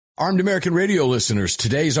Armed American Radio listeners,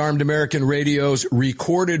 today's Armed American Radio's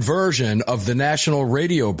recorded version of the national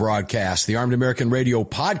radio broadcast, the Armed American Radio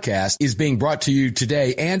podcast, is being brought to you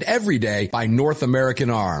today and every day by North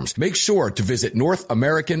American Arms. Make sure to visit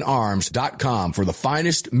NorthAmericanArms.com for the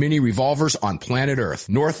finest mini revolvers on planet Earth.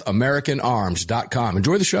 NorthAmericanArms.com.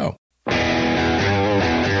 Enjoy the show.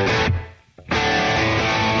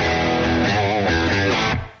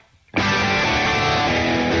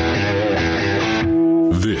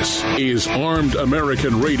 This is Armed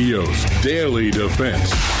American Radio's Daily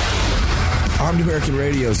Defense. Armed American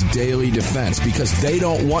Radio's Daily Defense. Because they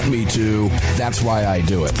don't want me to, that's why I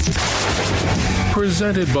do it.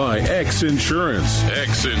 Presented by X Insurance.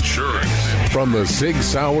 X Insurance. From the Sig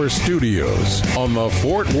Sauer Studios on the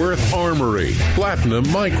Fort Worth Armory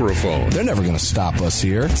Platinum Microphone. They're never going to stop us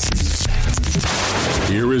here.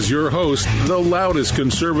 Here is your host, the loudest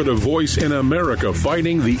conservative voice in America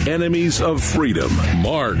fighting the enemies of freedom,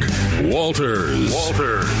 Mark Walters.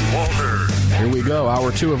 Walters. Here we go.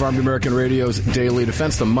 Hour 2 of Armed American Radio's Daily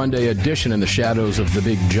Defense, the Monday edition in the shadows of the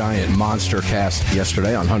big giant monster cast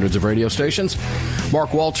yesterday on hundreds of radio stations.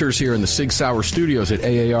 Mark Walters here in the Sig Sauer Studios at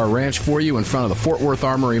AAR Ranch for you in front of the Fort Worth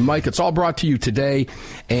Armory mic. It's all brought to you today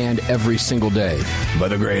and every single day by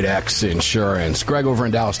the great X Insurance. Greg over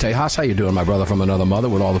in Dallas, Tejas, how you doing, my brother from another mother,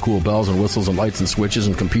 with all the cool bells and whistles and lights and switches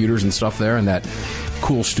and computers and stuff there in that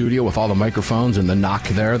cool studio with all the microphones and the NOC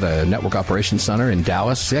there, the Network Operations Center in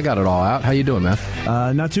Dallas. See, I got it all out. How you doing, man?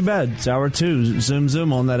 Not too bad. It's hour 2.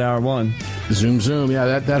 Zoom on that hour 1. Zoom.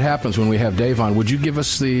 Yeah, that happens when we have Dave on. Would you give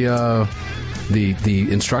us the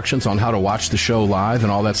instructions on how to watch the show live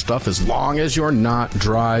and all that stuff, as long as you're not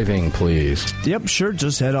driving, please? Yep, sure.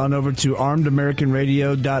 Just head on over to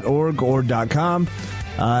armedamericanradio.org or .com.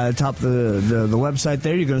 Top of the website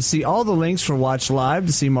there, you're going to see all the links for Watch Live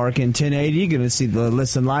to see Mark in 1080. You're going to see the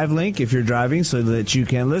Listen Live link if you're driving so that you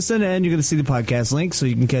can listen, and you're going to see the podcast link so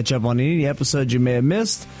you can catch up on any episodes you may have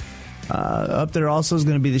missed. Up there also is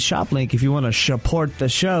going to be the shop link if you want to support the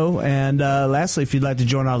show. And lastly, if you'd like to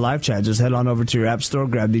join our live chat, just head on over to your app store,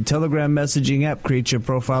 grab the Telegram messaging app, create your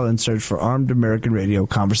profile, and search for Armed American Radio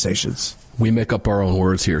Conversations. We make up our own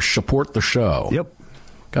words here. Support the show. Yep.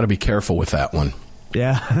 Got to be careful with that one.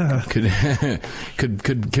 Yeah. could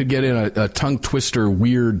get in a tongue twister,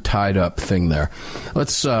 weird tied up thing there.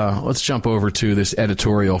 Let's jump over to this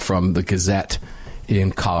editorial from the Gazette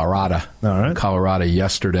in Colorado. All right. Colorado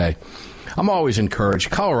yesterday. I'm always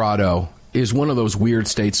encouraged. Colorado is one of those weird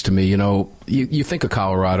states to me. You know, you think of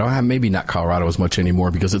Colorado, maybe not Colorado as much anymore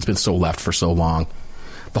because it's been so left for so long.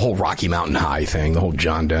 The whole Rocky Mountain High thing, the whole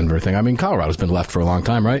John Denver thing. I mean, Colorado's been left for a long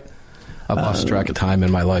time, right? I've lost track of time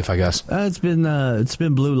in my life, I guess. It's been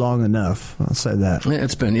blue long enough. I'll say that.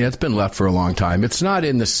 It's been left for a long time. It's not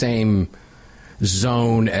in the same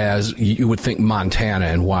zone as you would think Montana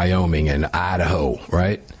and Wyoming and Idaho,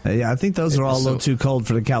 right? Yeah, I think those are all a little too cold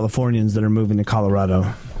for the Californians that are moving to Colorado.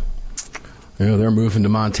 Yeah, they're moving to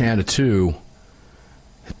Montana too.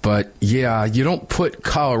 But yeah, you don't put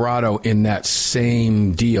Colorado in that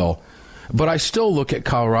same deal. But I still look at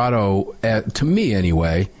Colorado, to me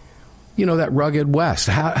anyway, you know, that rugged West.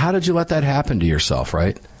 How did you let that happen to yourself,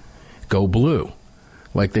 right? Go blue,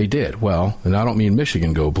 like they did. Well, and I don't mean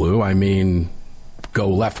Michigan go blue. I mean go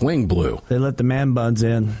left-wing blue. They let the man buns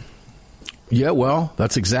in. Yeah, well,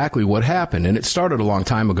 that's exactly what happened. And it started a long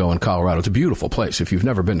time ago in Colorado. It's a beautiful place. If you've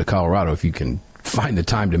never been to Colorado, if you can find the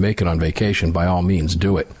time to make it on vacation, by all means,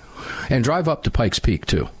 do it. And drive up to Pikes Peak,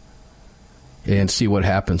 too, and see what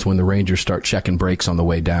happens when the Rangers start checking brakes on the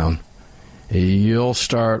way down. You'll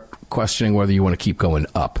start questioning whether you want to keep going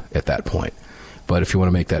up at that point. But if you want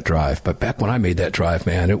to make that drive. But back when I made that drive,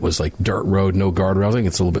 man, it was like dirt road, no guardrails. I think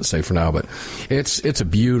it's a little bit safer now, but it's a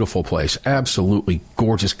beautiful place. Absolutely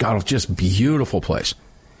gorgeous, just beautiful place.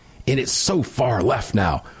 And it's so far left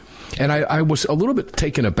now. And I was a little bit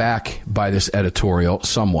taken aback by this editorial,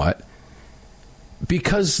 somewhat,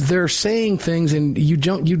 because they're saying things, and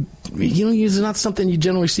it's not something you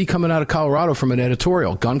generally see coming out of Colorado from an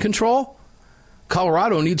editorial. Gun control?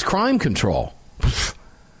 Colorado needs crime control.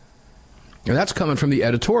 And that's coming from the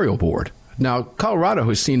editorial board. Now, Colorado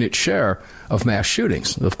has seen its share of mass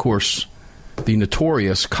shootings. Of course, the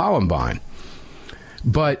notorious Columbine.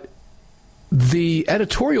 But the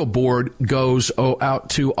editorial board goes out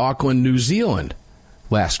to Auckland, New Zealand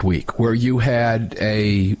last week, where you had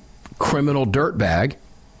a criminal dirtbag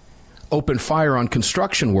open fire on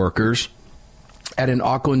construction workers at an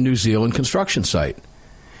Auckland, New Zealand construction site.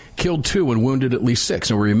 Killed 2 and wounded at least 6.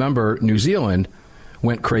 And remember, New Zealand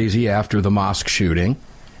went crazy after the mosque shooting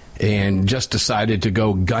and just decided to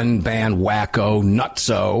go gun ban wacko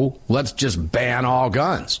nutso. Let's just ban all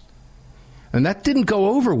guns. And that didn't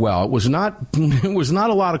go over well. It was not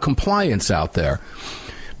a lot of compliance out there.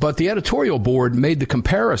 But the editorial board made the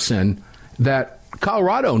comparison that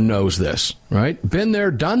Colorado knows this, right? Been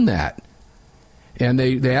there, done that. And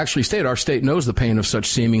they actually stated, our state knows the pain of such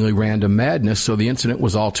seemingly random madness, so the incident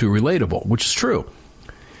was all too relatable, which is true.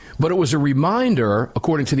 But it was a reminder,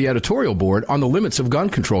 according to the editorial board, on the limits of gun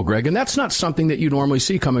control, Greg. And that's not something that you normally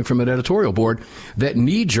see coming from an editorial board that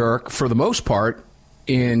knee-jerk, for the most part,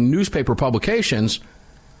 in newspaper publications,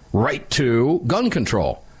 right to gun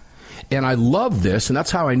control. And I love this, and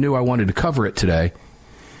that's how I knew I wanted to cover it today.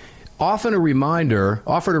 Offered a reminder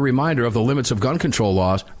of the limits of gun control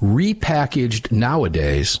laws, repackaged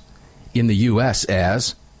nowadays in the U.S.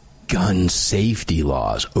 as gun safety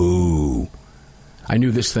laws. Ooh. I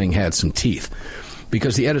knew this thing had some teeth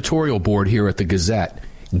because the editorial board here at the Gazette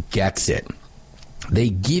gets it. They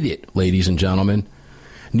get it, ladies and gentlemen.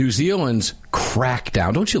 New Zealand's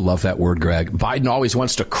crackdown. Don't you love that word, Greg? Biden always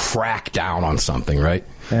wants to crack down on something, right?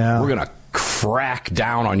 Yeah. We're going to crack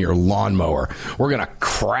down on your lawnmower. We're going to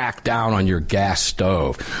crack down on your gas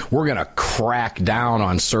stove. We're going to crack down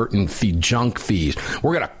on certain junk fees.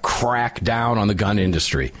 We're going to crack down on the gun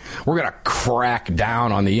industry. We're going to crack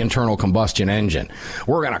down on the internal combustion engine.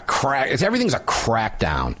 We're going to everything's a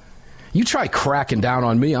crackdown. You try cracking down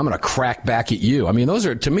on me, I'm going to crack back at you. I mean,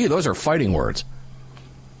 to me, those are fighting words.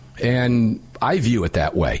 And I view it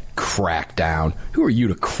that way. Crack down. Who are you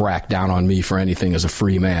to crack down on me for anything as a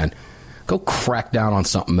free man? Go crack down on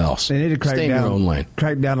something else. They need to Stay in your own lane.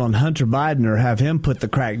 Crack down on Hunter Biden or have him put the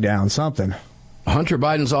crack down, something. Hunter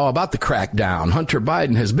Biden's all about the crackdown. Hunter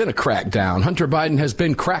Biden has been a crackdown. Hunter Biden has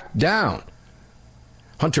been cracked down.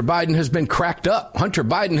 Hunter Biden has been cracked up. Hunter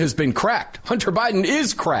Biden has been cracked. Hunter Biden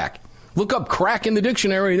is crack. Look up crack in the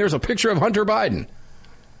dictionary, and there's a picture of Hunter Biden.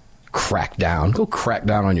 Crack down. Go crack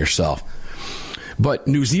down on yourself. But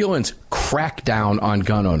New Zealand's crackdown on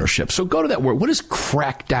gun ownership. So go to that word. What does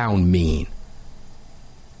crackdown mean?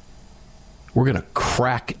 We're going to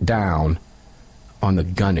crack down on the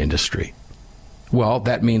gun industry. Well,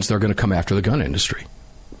 that means they're going to come after the gun industry.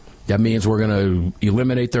 That means we're going to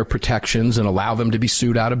eliminate their protections and allow them to be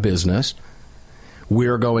sued out of business.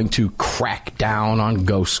 We're going to crack down on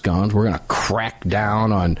ghost guns. We're going to crack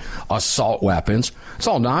down on assault weapons. It's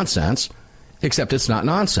all nonsense, except it's not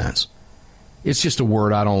nonsense. It's just a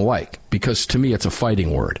word I don't like because to me it's a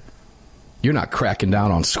fighting word. You're not cracking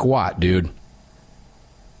down on squat, dude.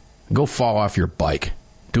 Go fall off your bike.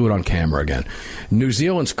 Do it on camera again. New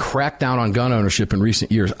Zealand's crackdown on gun ownership in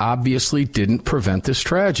recent years obviously didn't prevent this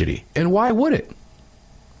tragedy. And why would it?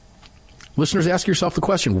 Listeners, ask yourself the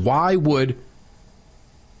question, why would it?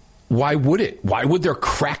 Why would there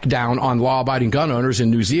crackdown on law-abiding gun owners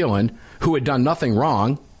in New Zealand who had done nothing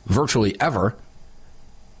wrong, virtually ever?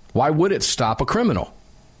 Why would it stop a criminal?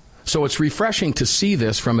 So it's refreshing to see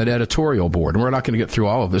this from an editorial board. And we're not going to get through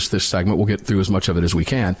all of this segment. We'll get through as much of it as we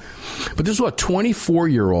can. But this is a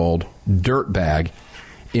 24-year-old dirtbag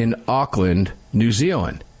in Auckland, New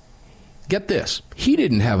Zealand. Get this. He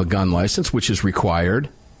didn't have a gun license, which is required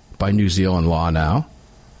by New Zealand law now.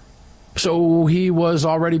 So he was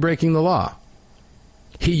already breaking the law.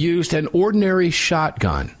 He used an ordinary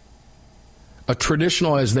shotgun, a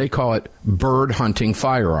traditional, as they call it, bird hunting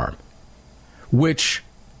firearm, which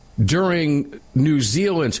during New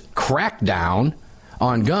Zealand's crackdown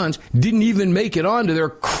on guns didn't even make it onto their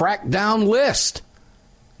crackdown list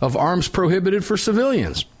of arms prohibited for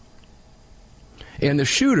civilians. And the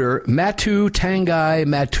shooter, Matu Tangai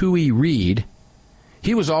Matui Reid,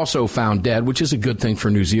 he was also found dead, which is a good thing for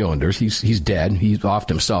New Zealanders. He's dead. He's offed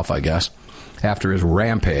himself, I guess, after his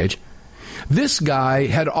rampage. This guy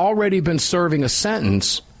had already been serving a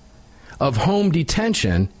sentence of home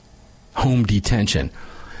detention. Home detention.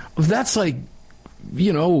 That's like,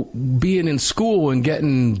 being in school and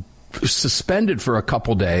getting suspended for a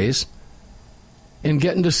couple days and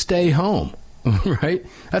getting to stay home, right?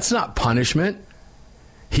 That's not punishment.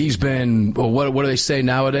 He's been, what do they say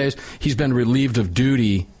nowadays? He's been relieved of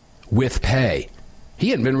duty with pay. He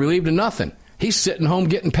hadn't been relieved of nothing. He's sitting home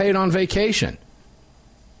getting paid on vacation,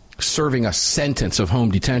 serving a sentence of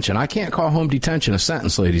home detention. I can't call home detention a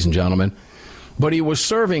sentence, ladies and gentlemen, but he was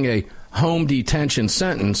serving a home detention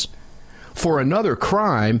sentence for another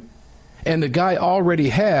crime, and the guy already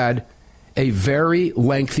had a very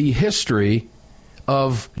lengthy history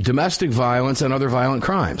of domestic violence and other violent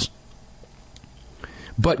crimes.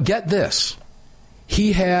 But get this,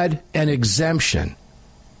 he had an exemption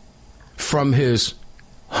from his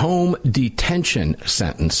home detention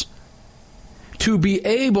sentence to be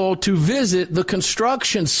able to visit the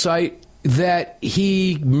construction site that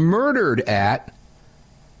he murdered at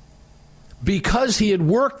because he had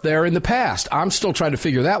worked there in the past. I'm still trying to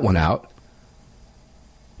figure that one out.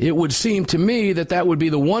 It would seem to me that that would be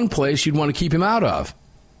the one place you'd want to keep him out of.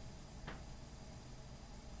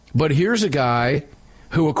 But here's a guy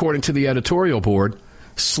who, according to the editorial board,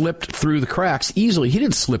 slipped through the cracks easily. He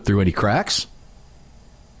didn't slip through any cracks.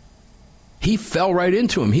 He fell right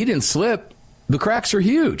into him. He didn't slip. The cracks are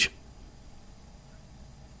huge.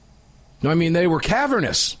 I mean, they were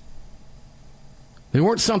cavernous. They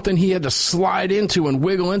weren't something he had to slide into and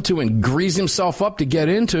wiggle into and grease himself up to get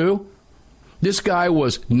into. This guy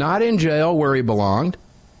was not in jail where he belonged.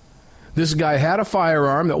 This guy had a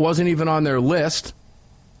firearm that wasn't even on their list.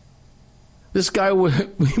 This guy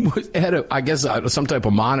had, I guess, some type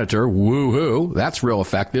of monitor. Woo-hoo. That's real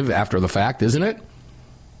effective after the fact, isn't it?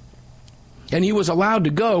 And he was allowed to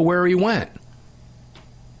go where he went.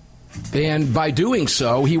 And by doing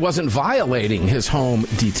so, he wasn't violating his home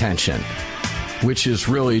detention, which is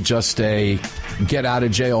really just a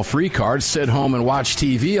get-out-of-jail-free card. Sit home and watch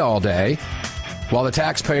TV all day while the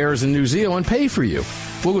taxpayers in New Zealand pay for you.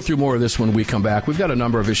 We'll go through more of this when we come back. We've got a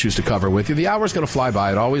number of issues to cover with you. The hour's going to fly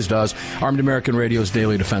by. It always does. Armed American Radio's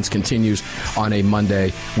Daily Defense continues on a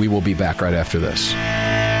Monday. We will be back right after this.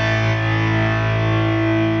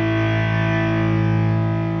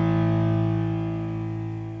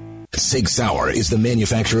 Sig Sauer is the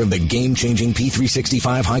manufacturer of the game-changing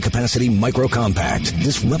P365 high-capacity micro-compact.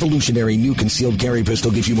 This revolutionary new concealed carry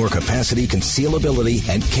pistol gives you more capacity, concealability,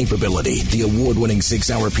 and capability. The award-winning Sig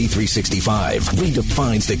Sauer P365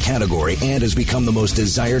 redefines the category and has become the most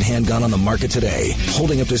desired handgun on the market today.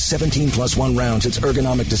 Holding up to 17+1 rounds, its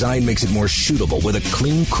ergonomic design makes it more shootable with a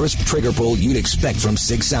clean, crisp trigger pull you'd expect from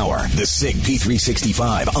Sig Sauer. The Sig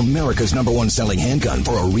P365, America's #1 selling handgun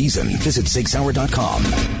for a reason. Visit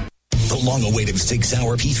SigSauer.com. The long-awaited Sig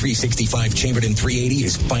Sauer P365 chambered in .380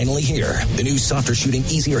 is finally here. The new softer shooting,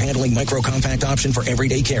 easier handling micro-compact option for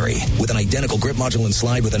everyday carry. With an identical grip module and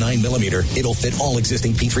slide with a 9mm, it'll fit all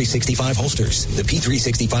existing P365 holsters. The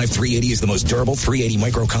P365 .380 is the most durable .380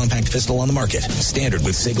 micro-compact pistol on the market. Standard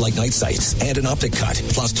with SIG-like night sights and an optic cut,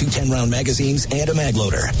 plus 2 10-round magazines and a mag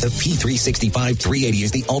loader. The P365 .380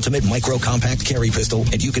 is the ultimate micro-compact carry pistol,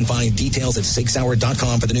 and you can find details at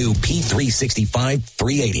SigSauer.com for the new P365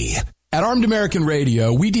 .380. At Armed American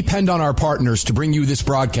Radio, we depend on our partners to bring you this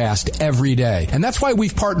broadcast every day. And that's why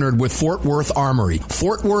we've partnered with Fort Worth Armory.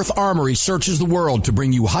 Fort Worth Armory searches the world to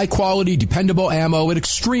bring you high-quality, dependable ammo at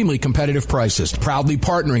extremely competitive prices. Proudly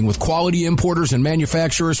partnering with quality importers and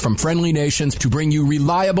manufacturers from friendly nations to bring you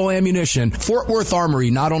reliable ammunition, Fort Worth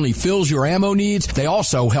Armory not only fills your ammo needs, they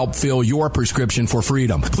also help fill your prescription for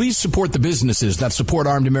freedom. Please support the businesses that support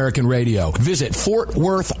Armed American Radio. Visit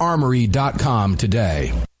FortWorthArmory.com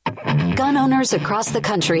today. Gun owners across the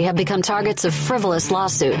country have become targets of frivolous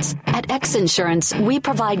lawsuits. At X Insurance, we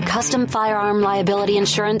provide custom firearm liability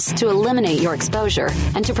insurance to eliminate your exposure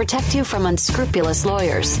and to protect you from unscrupulous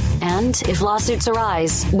lawyers. And if lawsuits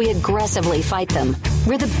arise, we aggressively fight them.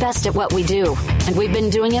 We're the best at what we do, and we've been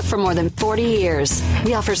doing it for more than 40 years.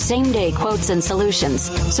 We offer same-day quotes and solutions.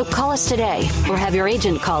 So call us today or have your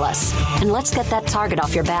agent call us, and let's get that target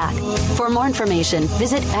off your back. For more information,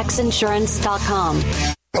 visit xinsurance.com.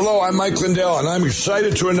 Hello, I'm Mike Lindell, and I'm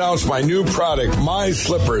excited to announce my new product, My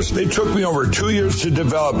Slippers. They took me over 2 years to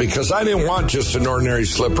develop because I didn't want just an ordinary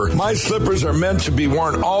slipper. My slippers are meant to be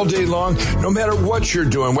worn all day long, no matter what you're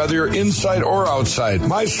doing, whether you're inside or outside.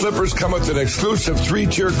 My slippers come with an exclusive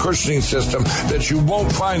 3-tier cushioning system that you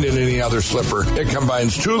won't find in any other slipper. It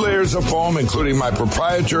combines 2 layers of foam, including my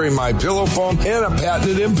proprietary My Pillow foam and a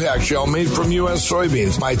patented impact gel made from U.S.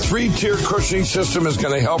 soybeans. My 3-tier cushioning system is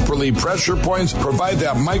going to help relieve pressure points, provide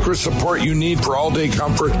that micro support you need for all-day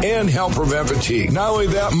comfort, and help prevent fatigue. Not only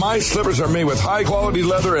that, my slippers are made with high-quality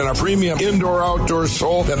leather and a premium indoor-outdoor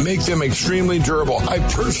sole that make them extremely durable. I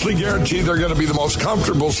personally guarantee they're going to be the most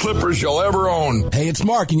comfortable slippers you'll ever own. Hey, it's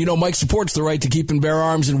Mark, and you know Mike supports the right to keep and bear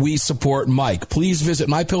arms, and we support Mike. Please visit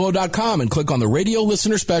MyPillow.com and click on the radio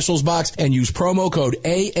listener specials box and use promo code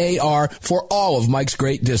AAR for all of Mike's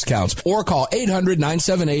great discounts. Or call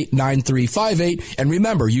 800-978-9358, and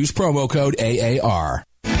remember, use promo code AAR.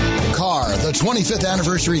 Car, the 25th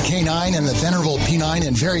anniversary K9 and the venerable P9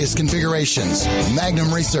 in various configurations.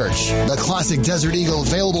 Magnum Research, the classic Desert Eagle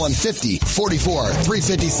available in 50, 44,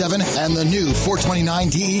 357, and the new 429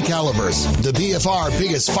 DE calibers. The BFR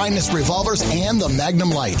biggest finest revolvers and the Magnum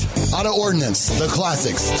Light. Auto Ordnance, the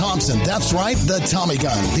classics. Thompson, that's right, the Tommy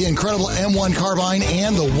gun, the incredible M1 carbine,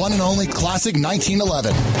 and the one and only classic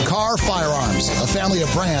 1911. Car Firearms, a family of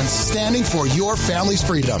brands standing for your family's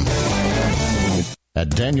freedom.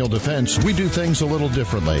 At Daniel Defense, we do things a little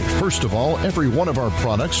differently. First of all, every one of our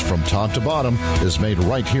products, from top to bottom, is made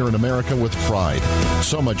right here in America with pride.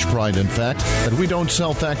 So much pride, in fact, that we don't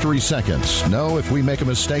sell factory seconds. No, if we make a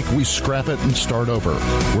mistake, we scrap it and start over.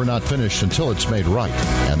 We're not finished until it's made right.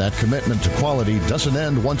 And that commitment to quality doesn't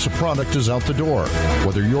end once a product is out the door.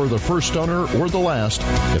 Whether you're the first owner or the last,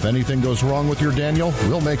 if anything goes wrong with your Daniel,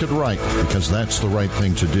 we'll make it right, because that's the right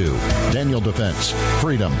thing to do. Daniel Defense.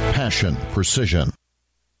 Freedom, passion, precision.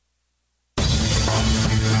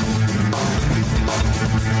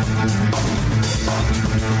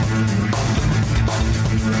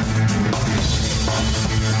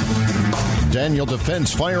 Daniel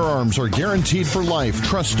Defense firearms are guaranteed for life,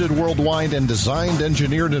 trusted worldwide, and designed,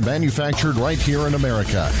 engineered, and manufactured right here in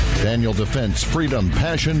America. Daniel Defense, freedom,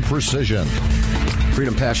 passion, precision.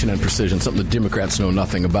 Freedom, passion, and precision, something the Democrats know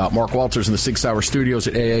nothing about. Mark Walters in the 6 Hour Studios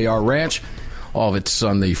at AAR Ranch. All of it's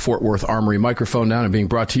on the Fort Worth Armory microphone now and being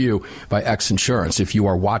brought to you by X Insurance. If you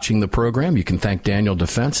are watching the program, you can thank Daniel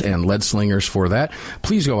Defense and Lead Slingers for that.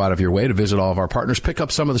 Please go out of your way to visit all of our partners. Pick up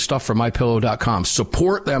some of the stuff from MyPillow.com.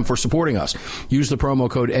 Support them for supporting us. Use the promo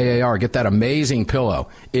code AAR. Get that amazing pillow.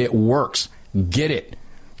 It works. Get it.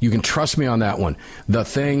 You can trust me on that one. The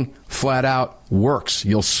thing flat out works.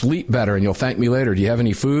 You'll sleep better and you'll thank me later. Do you have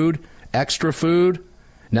any food? Extra food?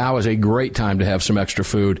 Now is a great time to have some extra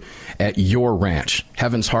food at your ranch.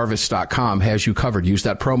 HeavensHarvest.com has you covered. Use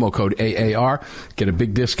that promo code AAR. Get a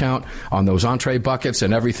big discount on those entree buckets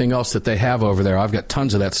and everything else that they have over there. I've got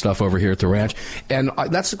tons of that stuff over here at the ranch. And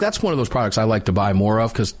that's one of those products I like to buy more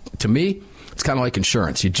of, because to me, it's kind of like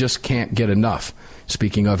insurance. You just can't get enough.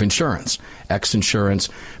 Speaking of insurance, X Insurance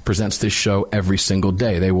presents this show every single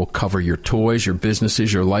day. They will cover your toys, your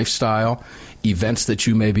businesses, your lifestyle, events that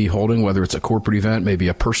you may be holding, whether it's a corporate event, maybe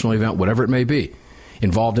a personal event, whatever it may be.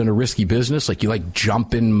 Involved in a risky business, like you like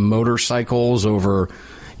jumping motorcycles over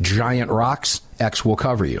giant rocks, X will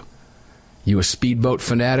cover you. You a speedboat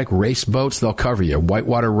fanatic, race boats, they'll cover you.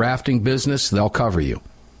 Whitewater rafting business, they'll cover you.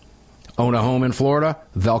 Own a home in Florida,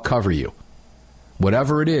 they'll cover you.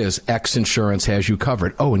 Whatever it is, X Insurance has you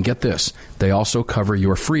covered. Oh, and get this. They also cover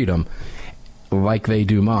your freedom like they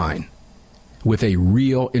do mine with a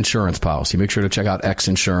real insurance policy. Make sure to check out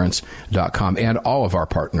xinsurance.com and all of our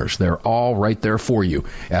partners. They're all right there for you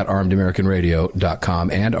at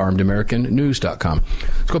armedamericanradio.com and armedamericannews.com.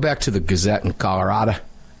 Let's go back to the Gazette in Colorado.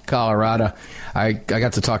 I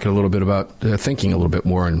got to talking a little bit about thinking a little bit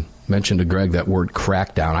more and mentioned to Greg that word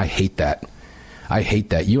crackdown. I hate that.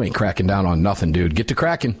 You ain't cracking down on nothing, dude. Get to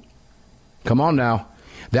cracking. Come on now.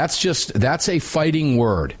 That's a fighting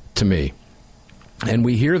word to me. And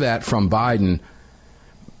we hear that from Biden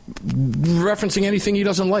referencing anything he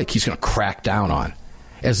doesn't like. He's going to crack down on.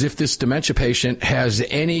 As if this dementia patient has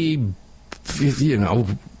any,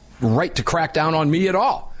 right to crack down on me at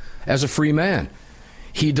all as a free man.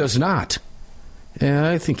 He does not. And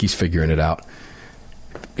I think he's figuring it out,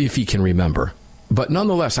 if he can remember. But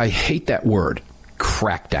nonetheless, I hate that word.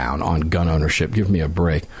 Crackdown on gun ownership. Give me a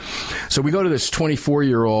break. So we go to this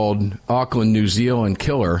 24-year-old Auckland, New Zealand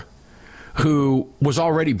killer who was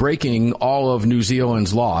already breaking all of New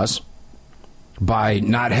Zealand's laws by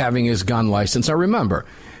not having his gun license. Now remember,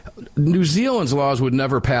 New Zealand's laws would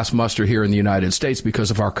never pass muster here in the United States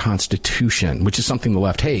because of our Constitution, which is something the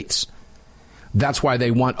left hates. That's why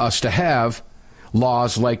they want us to have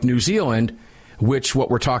laws like New Zealand, which what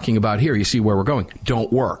we're talking about here, you see where we're going,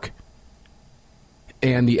 don't work.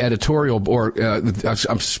 And the editorial board,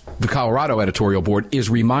 the Colorado editorial board is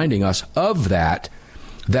reminding us of that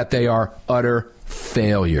they are utter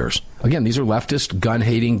failures. Again, these are leftist,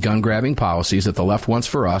 gun-hating, gun-grabbing policies that the left wants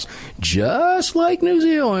for us, just like New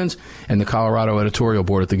Zealand's. And the Colorado editorial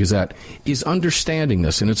board at the Gazette is understanding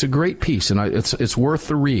this, and it's a great piece, and it's worth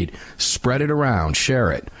the read. Spread it around,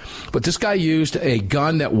 share it. But this guy used a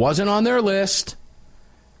gun that wasn't on their list.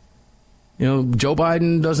 Joe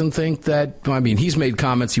Biden doesn't think that, he's made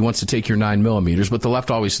comments he wants to take your 9mm, but the left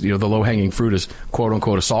always, the low-hanging fruit is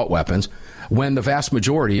quote-unquote assault weapons, when the vast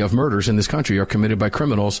majority of murders in this country are committed by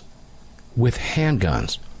criminals with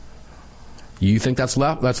handguns. You think that's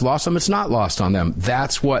lost on them? It's not lost on them.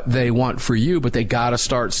 That's what they want for you, but they got to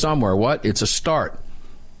start somewhere. What? It's a start.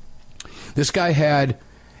 This guy had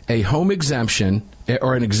a home exemption,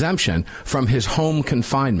 or an exemption from his home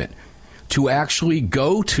confinement to actually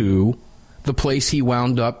go to the place he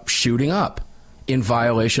wound up shooting up in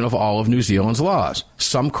violation of all of New Zealand's laws.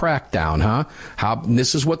 Some crackdown, huh?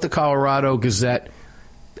 This is what the Colorado Gazette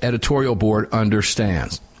editorial board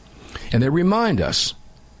understands. And they remind us,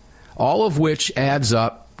 all of which adds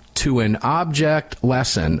up to an object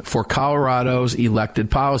lesson for Colorado's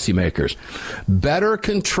elected policymakers. Better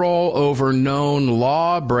control over known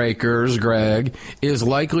lawbreakers, Greg, is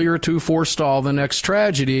likelier to forestall the next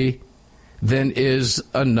tragedy than is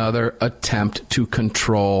another attempt to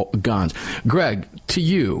control guns. Greg, to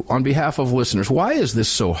you, on behalf of listeners, why is this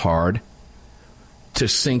so hard to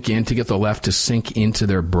sink in, to get the left to sink into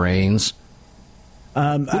their brains?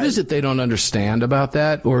 What is it they don't understand about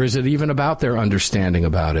that, or is it even about their understanding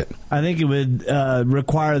about it? I think it would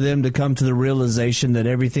require them to come to the realization that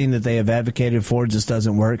everything that they have advocated for just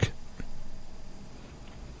doesn't work.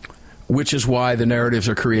 Which is why the narratives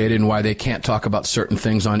are created and why they can't talk about certain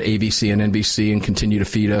things on ABC and NBC and continue to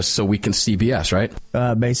feed us so we can CBS,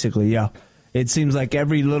 right? Basically, yeah. It seems like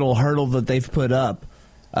every little hurdle that they've put up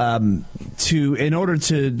in order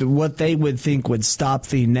to what they would think would stop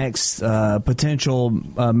the next potential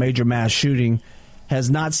major mass shooting has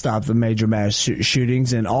not stopped the major mass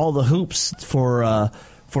shootings, and all the hoops for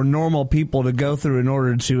normal people to go through in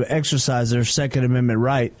order to exercise their Second Amendment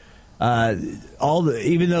right.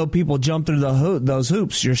 Even though people jump through those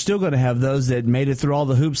hoops, you're still going to have those that made it through all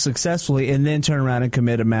the hoops successfully and then turn around and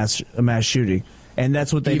commit a mass shooting. And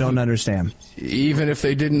that's what they don't understand. Even if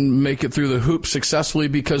they didn't make it through the hoops successfully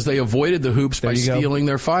because they avoided the hoops by stealing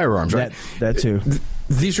their firearms, right? That too.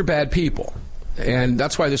 These are bad people. And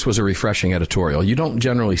that's why this was a refreshing editorial. You don't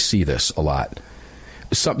generally see this a lot.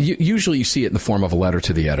 Usually you see it in the form of a letter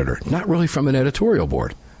to the editor, not really from an editorial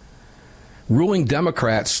board. Ruling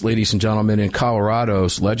Democrats, ladies and gentlemen, in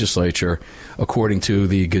Colorado's legislature, according to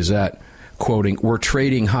the Gazette, quoting, were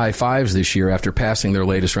trading high fives this year after passing their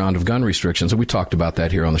latest round of gun restrictions. And we talked about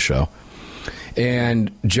that here on the show.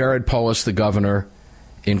 And Jared Polis, the governor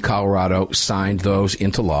in Colorado, signed those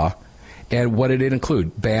into law. And what did it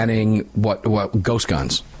include? Banning ghost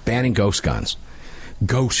guns. Banning ghost guns.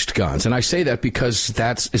 Ghost guns. And I say that because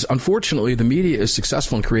unfortunately, the media is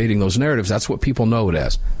successful in creating those narratives. That's what people know it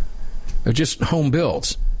as. They're just home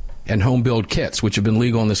builds and home build kits, which have been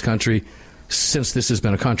legal in this country since this has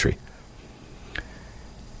been a country.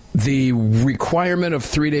 The requirement of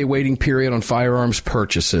 3-day waiting period on firearms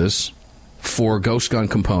purchases for ghost gun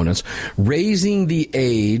components, raising the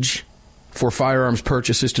age for firearms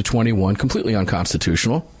purchases to 21, completely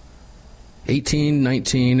unconstitutional. 18,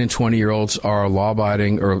 19, and 20-year-olds are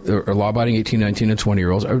law-abiding, or law-abiding 18, 19, and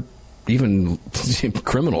 20-year-olds are even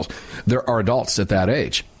criminals. There are adults at that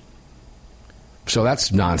age. So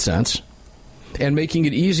that's nonsense. And making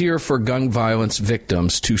it easier for gun violence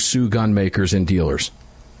victims to sue gun makers and dealers.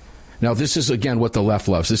 Now, this is, again, what the left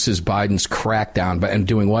loves. This is Biden's crackdown and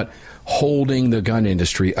doing what? Holding the gun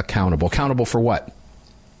industry accountable. Accountable for what?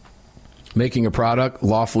 Making a product,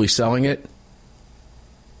 lawfully selling it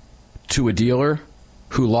to a dealer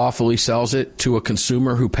who lawfully sells it to a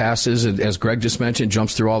consumer who passes, as Greg just mentioned,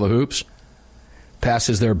 jumps through all the hoops,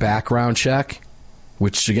 passes their background check,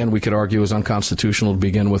 which, again, we could argue is unconstitutional to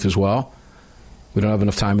begin with as well. We don't have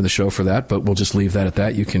enough time in the show for that, but we'll just leave that at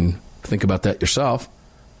that. You can think about that yourself.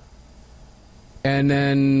 And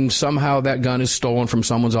then somehow that gun is stolen from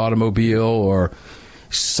someone's automobile, or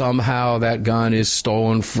somehow that gun is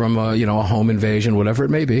stolen from a home invasion, whatever it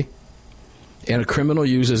may be. And a criminal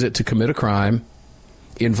uses it to commit a crime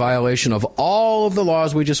in violation of all of the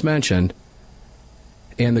laws we just mentioned.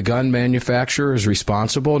 And the gun manufacturer is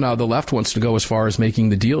responsible. Now, the left wants to go as far as making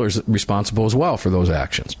the dealers responsible as well for those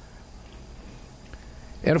actions.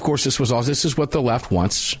 And, of course, this is what the left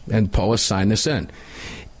wants, and Polis signed this in.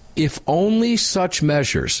 If only such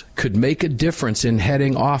measures could make a difference in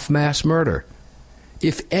heading off mass murder.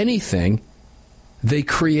 If anything, they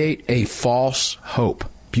create a false hope.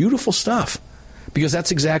 Beautiful stuff, because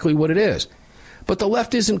that's exactly what it is. But the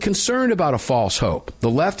left isn't concerned about a false hope. The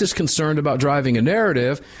left is concerned about driving a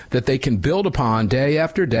narrative that they can build upon day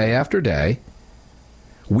after day after day,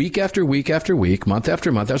 week after week after week, month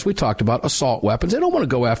after month, as we talked about, assault weapons. They don't want to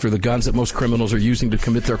go after the guns that most criminals are using to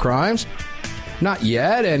commit their crimes. Not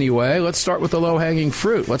yet, anyway. Let's start with the low-hanging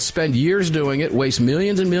fruit. Let's spend years doing it, waste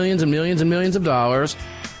millions and millions and millions and millions of dollars,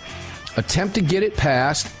 attempt to get it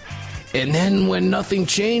passed, and then when nothing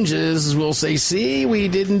changes, we'll say, see, we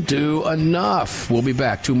didn't do enough. We'll be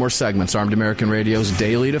back. 2 more segments. Armed American Radio's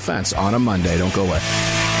Daily Defense on a Monday. Don't go away.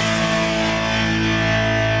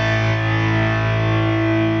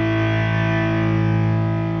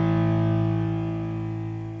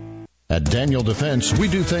 At At Daniel Defense, we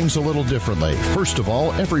do things a little differently. First of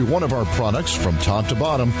all, every one of our products from top to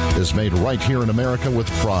bottom is made right here in America with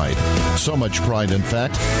pride. So much pride, in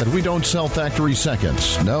fact, that we don't sell factory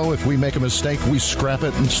seconds. No, if we make a mistake, we scrap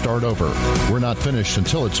it and start over. We're not finished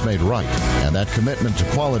until it's made right. And that commitment to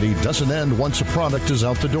quality doesn't end once a product is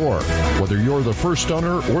out the door. Whether you're the first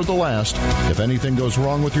owner or the last, if anything goes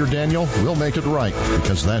wrong with your Daniel, we'll make it right,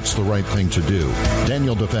 because that's the right thing to do.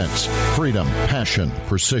 Daniel Defense. Freedom, passion,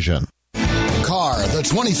 precision. Car, the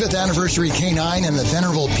 25th anniversary K9 and the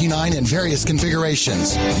venerable P9 in various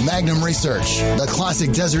configurations. Magnum Research, the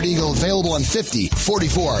classic Desert Eagle available in 50,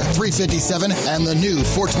 44, 357, and the new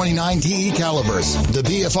 429 DE calibers. The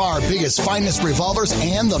BFR biggest, finest revolvers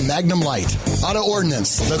and the Magnum Light. Auto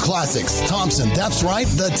Ordnance, the classics. Thompson, that's right,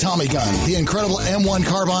 the Tommy gun, the incredible M1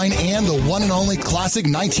 carbine, and the one and only classic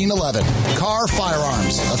 1911. Car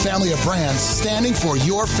Firearms, a family of brands standing for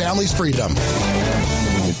your family's freedom.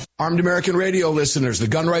 Armed American Radio listeners, the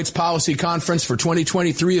Gun Rights Policy Conference for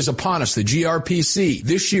 2023 is upon us, the GRPC,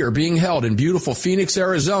 this year being held in beautiful Phoenix,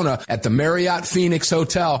 Arizona at the Marriott Phoenix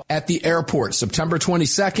Hotel at the airport, September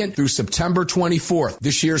 22nd through September 24th.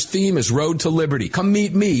 This year's theme is Road to Liberty. Come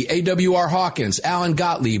meet me, AWR Hawkins, Alan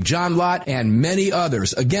Gottlieb, John Lott, and many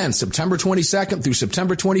others. Again, September 22nd through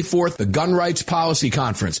September 24th, the Gun Rights Policy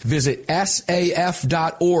Conference. Visit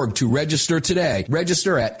saf.org to register today.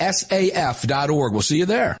 Register at saf.org. We'll see you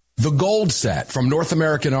there. The Gold Set from North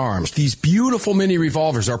American Arms. These beautiful mini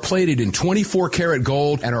revolvers are plated in 24-karat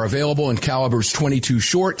gold and are available in calibers 22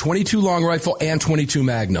 short, 22 long rifle, and 22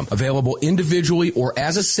 magnum. Available individually or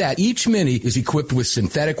as a set, each mini is equipped with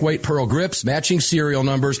synthetic weight pearl grips, matching serial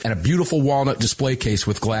numbers, and a beautiful walnut display case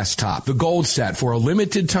with glass top. The Gold Set for a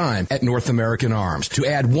limited time at North American Arms. To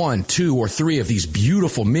add 1, 2, or 3 of these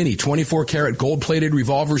beautiful mini 24-karat gold-plated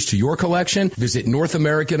revolvers to your collection, visit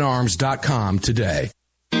NorthAmericanArms.com today.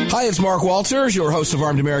 Hi, it's Mark Walters, your host of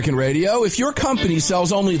Armed American Radio. If your company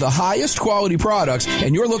sells only the highest quality products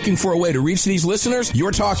and you're looking for a way to reach these listeners,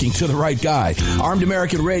 you're talking to the right guy. Armed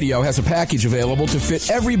American Radio has a package available to fit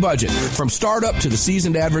every budget, from startup to the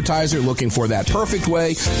seasoned advertiser looking for that perfect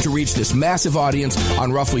way to reach this massive audience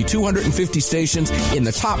on roughly 250 stations in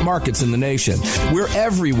the top markets in the nation. We're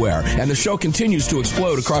everywhere, and the show continues to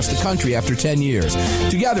explode across the country after 10 years.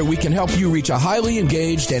 Together, we can help you reach a highly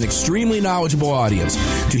engaged and extremely knowledgeable audience.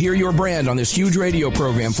 To hear your brand on this huge radio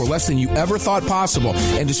program for less than you ever thought possible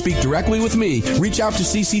and to speak directly with me, reach out to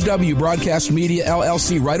CCW Broadcast Media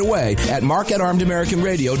LLC right away at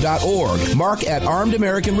mark@armedamericanradio.org.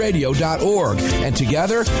 mark@armedamericanradio.org. And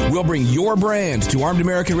together, we'll bring your brand to Armed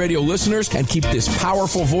American Radio listeners and keep this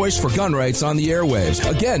powerful voice for gun rights on the airwaves.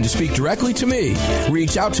 Again, to speak directly to me,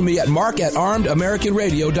 reach out to me at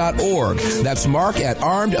mark@armedamericanradio.org. That's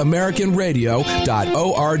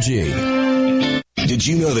mark@armedamericanradio.org. Did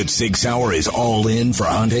you know that Sig Sauer is all in for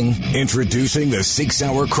hunting? Introducing the Sig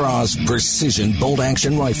Sauer Cross Precision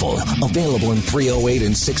Bolt-Action Rifle. Available in .308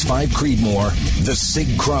 and 6.5 Creedmoor. The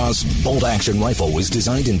Sig Cross Bolt-Action Rifle was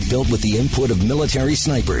designed and built with the input of military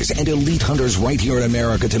snipers and elite hunters right here in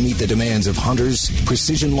America to meet the demands of hunters,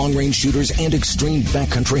 precision long-range shooters, and extreme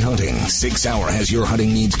backcountry hunting. Sig Sauer has your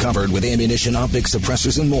hunting needs covered with ammunition, optics,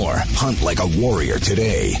 suppressors, and more. Hunt like a warrior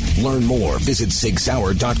today. Learn more. Visit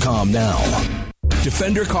SigSauer.com now.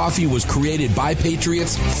 Defender Coffee was created by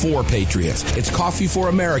Patriots for Patriots. It's coffee for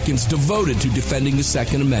Americans devoted to defending the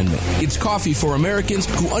Second Amendment. It's coffee for Americans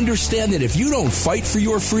who understand that if you don't fight for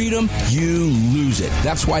your freedom, you lose it.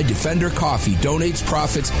 That's why Defender Coffee donates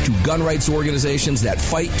profits to gun rights organizations that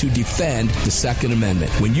fight to defend the Second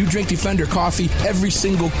Amendment. When you drink Defender Coffee, every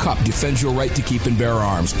single cup defends your right to keep and bear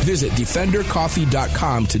arms. Visit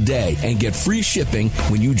DefenderCoffee.com today and get free shipping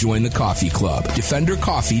when you join the coffee club.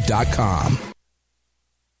 DefenderCoffee.com.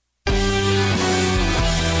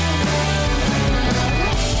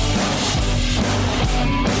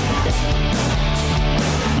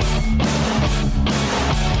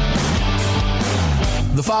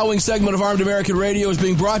 The following segment of Armed American Radio is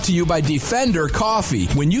being brought to you by Defender Coffee.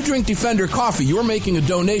 When you drink Defender Coffee, you're making a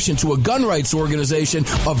donation to a gun rights organization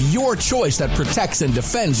of your choice that protects and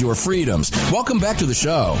defends your freedoms. Welcome back to the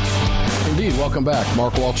show. Indeed, welcome back.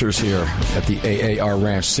 Mark Walters here at the AAR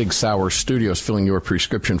Ranch Sig Sauer Studios, filling your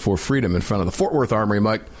prescription for freedom in front of the Fort Worth Armory.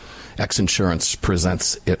 Mike, X Insurance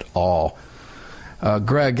presents it all.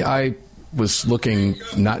 Greg, I was looking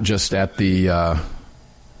not just at the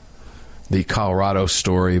Colorado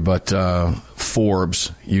story, but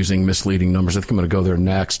Forbes using misleading numbers. I think I'm going to go there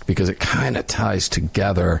next because it kind of ties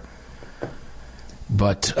together.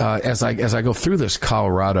 But as I go through this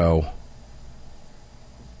Colorado,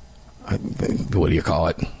 what do you call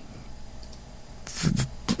it?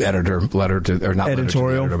 editorial.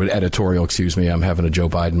 Excuse me. I'm having a Joe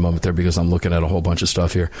Biden moment there because I'm looking at a whole bunch of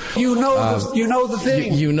stuff here. You know the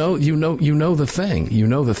thing. You know the thing. You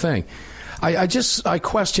know the thing. I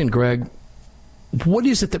question, Greg, what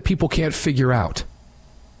is it that people can't figure out?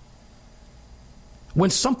 When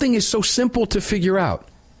something is so simple to figure out,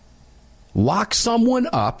 lock someone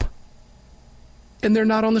up and they're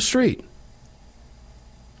not on the street.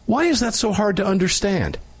 Why is that so hard to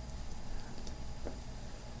understand?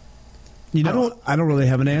 I don't really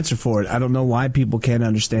have an answer for it. I don't know why people can't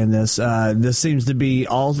understand this. This seems to be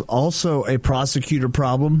also a prosecutor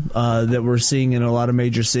problem that we're seeing in a lot of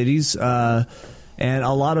major cities, and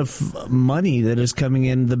a lot of money that is coming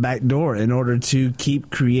in the back door in order to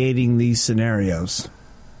keep creating these scenarios.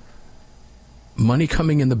 Money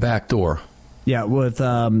coming in the back door. Yeah, with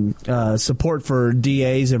support for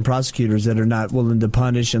DAs and prosecutors that are not willing to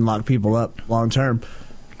punish and lock people up long term.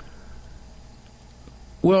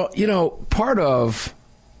 Well, part of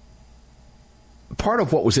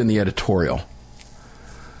what was in the editorial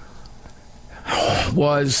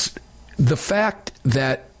was the fact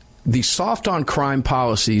that the soft on crime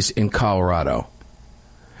policies in Colorado,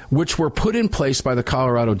 which were put in place by the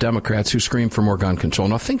Colorado Democrats who scream for more gun control.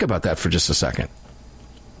 Now think about that for just a second.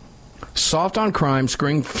 Soft on crime,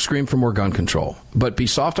 scream for more gun control, but be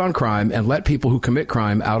soft on crime and let people who commit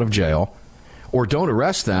crime out of jail, or don't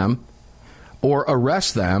arrest them, or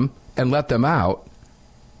arrest them and let them out,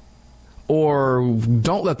 or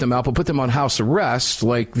don't let them out but put them on house arrest,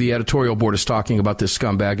 like the editorial board is talking about this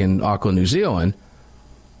scumbag in Auckland, New Zealand.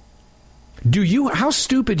 How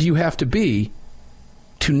stupid do you have to be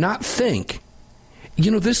to not think,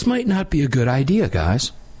 this might not be a good idea,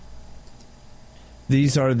 guys?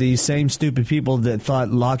 These are the same stupid people that thought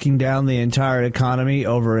locking down the entire economy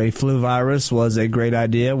over a flu virus was a great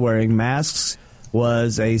idea, wearing masks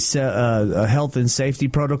was a health and safety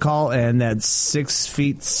protocol, and that 6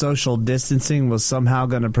 feet social distancing was somehow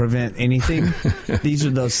going to prevent anything. These are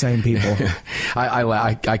those same people.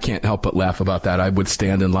 I can't help but laugh about that. I would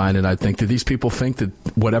stand in line and I'd think, do these people think that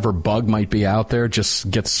whatever bug might be out there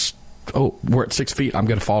just gets... Oh, we're at 6 feet. I'm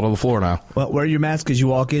going to fall to the floor now. Well, wear your mask as you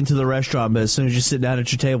walk into the restaurant, but as soon as you sit down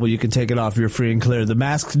at your table, you can take it off. You're free and clear. The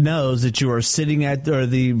mask knows that you are sitting or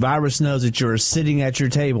the virus knows that you are sitting at your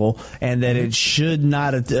table and that it should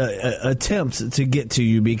not attempt to get to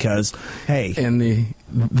you because, hey. And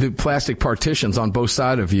the plastic partitions on both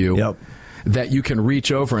sides of you. Yep. That you can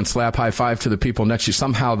reach over and slap high five to the people next to you.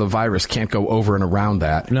 Somehow the virus can't go over and around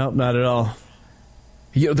that. Nope, not at all.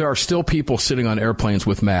 There are still people sitting on airplanes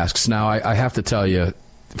with masks. Now, I have to tell you,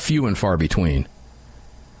 few and far between.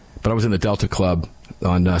 But I was in the Delta Club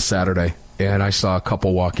on Saturday, and I saw a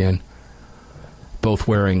couple walk in, both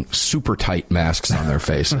wearing super tight masks on their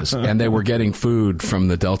faces. And they were getting food from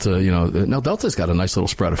the Delta. Now, Delta's got a nice little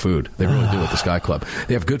spread of food. They really do at the Sky Club.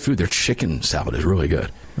 They have good food. Their chicken salad is really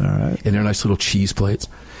good. All right. And their nice little cheese plates.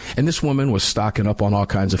 And this woman was stocking up on all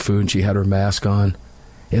kinds of food, and she had her mask on.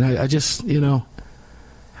 And I just,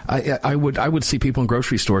 I would see people in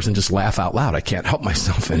grocery stores and just laugh out loud. I can't help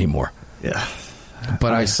myself anymore. Yeah.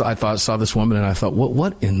 But I saw this woman and I thought,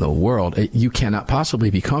 what in the world? You cannot possibly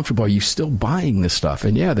be comfortable. Are you still buying this stuff?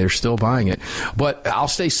 And yeah, they're still buying it. But I'll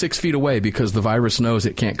stay 6 feet away because the virus knows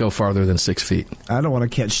it can't go farther than 6 feet. I don't want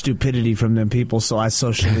to catch stupidity from them people, so I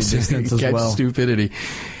socially distance as well. Catch stupidity.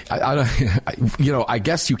 I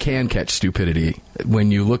guess you can catch stupidity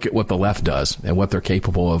when you look at what the left does and what they're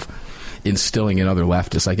capable of instilling in other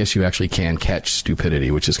leftists. I guess you actually can catch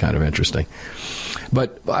stupidity, which is kind of interesting.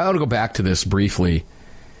 But I want to go back to this briefly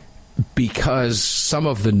because some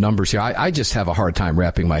of the numbers here, I just have a hard time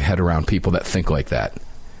wrapping my head around people that think like that,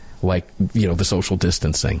 like, the social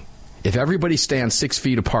distancing. If everybody stands 6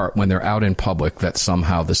 feet apart when they're out in public, that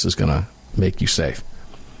somehow this is going to make you safe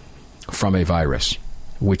from a virus,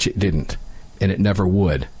 which it didn't, and it never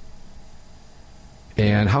would.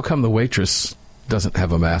 And how come the waitress doesn't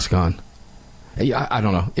have a mask on? I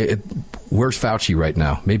don't know. Where's Fauci right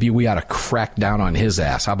now? Maybe we ought to crack down on his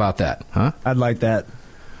ass. How about that? Huh? I'd like that.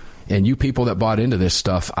 And you people that bought into this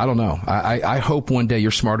stuff, I don't know. I hope one day you're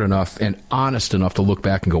smart enough and honest enough to look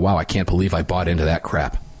back and go, wow, I can't believe I bought into that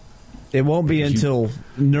crap. It won't be until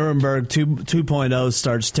Nuremberg 2.0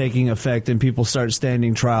 starts taking effect and people start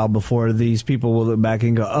standing trial before these people will look back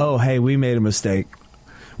and go, oh, hey, we made a mistake.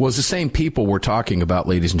 Well, it's the same people we're talking about,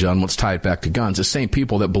 ladies and gentlemen. Let's tie it back to guns. The same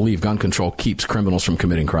people that believe gun control keeps criminals from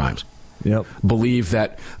committing crimes. Yep. Believe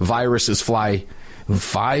that viruses fly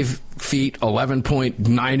 5 feet,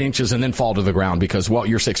 11.9 inches, and then fall to the ground because, well,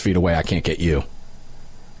 you're 6 feet away. I can't get you.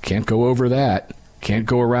 Can't go over that. Can't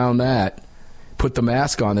go around that. Put the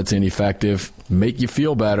mask on that's ineffective. Make you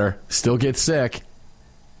feel better. Still get sick.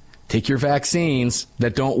 Take your vaccines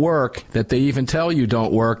that don't work, that they even tell you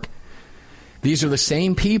don't work. These are the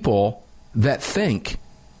same people that think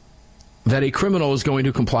that a criminal is going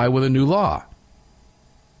to comply with a new law.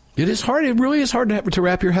 It is hard. It really is hard to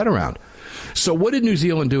wrap your head around. So what did New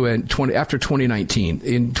Zealand do after 2019?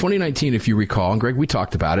 In 2019, if you recall, and Greg, we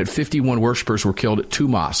talked about it, 51 worshippers were killed at 2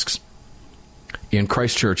 mosques in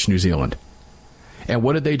Christchurch, New Zealand. And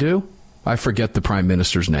what did they do? I forget the prime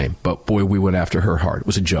minister's name, but boy, we went after her hard. It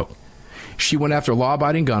was a joke. She went after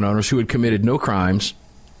law-abiding gun owners who had committed no crimes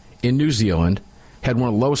in New Zealand, had one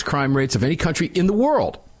of the lowest crime rates of any country in the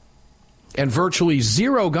world, and virtually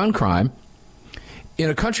zero gun crime in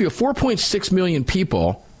a country of 4.6 million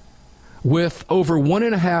people with over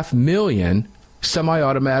 1.5 million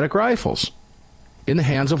semi-automatic rifles in the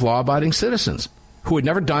hands of law-abiding citizens who had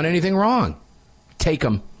never done anything wrong. Take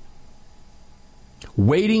them.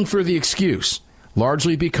 Waiting for the excuse,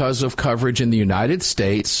 largely because of coverage in the United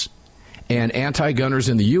States and anti-gunners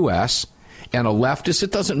in the U.S., and a leftist.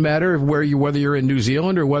 It doesn't matter whether you're in New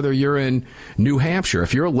Zealand or whether you're in New Hampshire.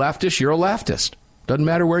 If you're a leftist, you're a leftist. Doesn't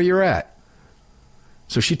matter where you're at.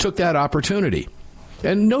 So she took that opportunity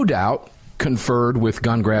and no doubt conferred with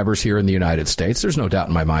gun grabbers here in the United States. There's no doubt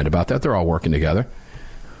in my mind about that. They're all working together.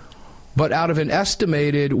 But out of an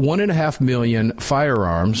estimated 1.5 million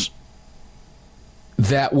firearms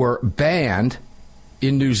that were banned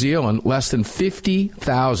in New Zealand, less than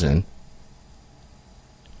 50,000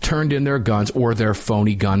 turned in their guns or their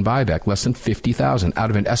phony gun buyback. Less than 50,000 out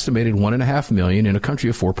of an estimated 1.5 million in a country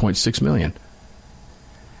of 4.6 million.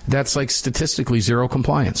 That's like statistically zero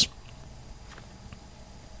compliance.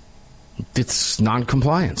 It's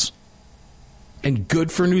non-compliance. And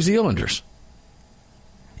good for New Zealanders.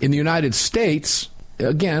 In the United States,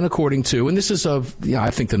 again, according to, and this is I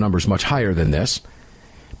think the number's much higher than this,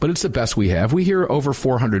 but it's the best we have. We hear over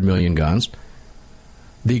 400 million guns.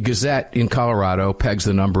 The Gazette in Colorado pegs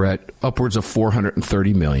the number at upwards of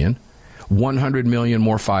 430 million. 100 million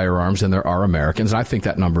more firearms than there are Americans. And I think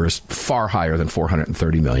that number is far higher than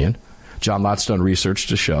 430 million. John Lott's done research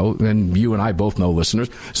to show, and you and I both know, listeners,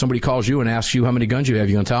 somebody calls you and asks you how many guns you have.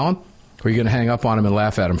 You going to tell them? Or are you going to hang up on them and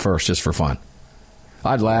laugh at them first just for fun?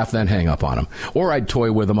 I'd laugh, then hang up on them. Or I'd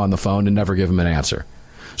toy with them on the phone and never give them an answer.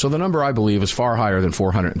 So the number, I believe, is far higher than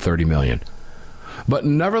 430 million. But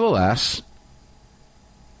nevertheless,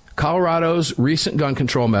 Colorado's recent gun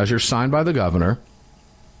control measures signed by the governor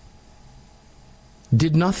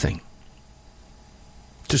did nothing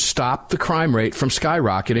to stop the crime rate from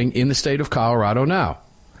skyrocketing in the state of Colorado now.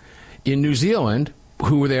 In New Zealand,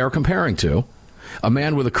 who they are comparing to, a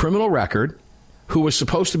man with a criminal record who was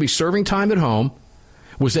supposed to be serving time at home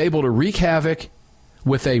was able to wreak havoc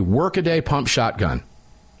with a workaday pump shotgun.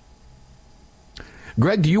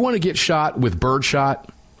 Greg, do you want to get shot with birdshot?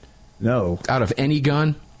 No. Out of any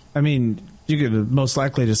gun? I mean, you're most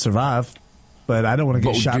likely to survive, but I don't want to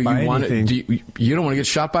get shot by anything. You don't want to get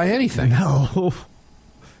shot by anything? No.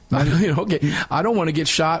 I don't want to get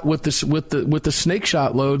shot with the snake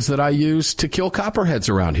shot loads that I use to kill copperheads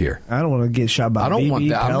around here. I don't want to get shot by. I don't want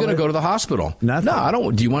that. Pellet. I'm going to go to the hospital. Nothing. No, I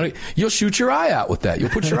don't. Do you want to? You'll shoot your eye out with that. You'll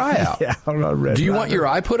put your eye out. Yeah, I'm not ready. Do you want your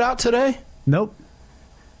eye put out today? Nope.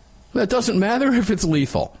 That doesn't matter if it's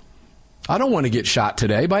lethal. I don't want to get shot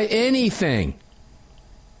today by anything.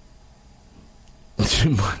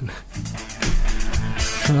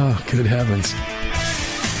 Oh, good heavens.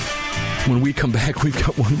 When we come back, we've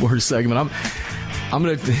got one more segment. I'm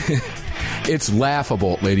going to... It's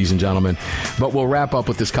laughable, ladies and gentlemen. But we'll wrap up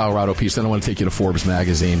with this Colorado piece. Then I want to take you to Forbes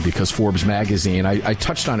magazine, because Forbes magazine, I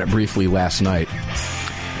touched on it briefly last night,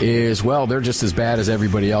 is, well, they're just as bad as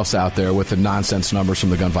everybody else out there with the nonsense numbers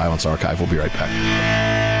from the Gun Violence Archive. We'll be right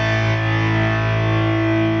back.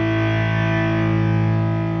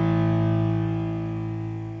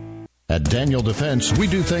 At Daniel Defense, we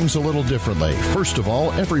do things a little differently. First of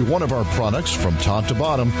all, every one of our products, from top to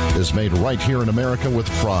bottom, is made right here in America with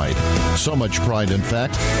pride. So much pride, in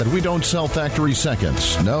fact, that we don't sell factory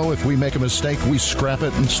seconds. No, if we make a mistake, we scrap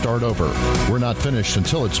it and start over. We're not finished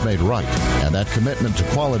until it's made right. And that commitment to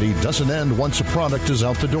quality doesn't end once a product is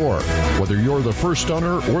out the door. Whether you're the first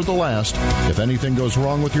owner or the last, if anything goes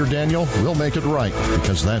wrong with your Daniel, we'll make it right,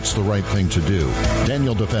 because that's the right thing to do.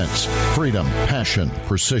 Daniel Defense. Freedom, passion,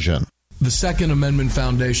 precision. The Second Amendment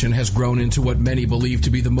Foundation has grown into what many believe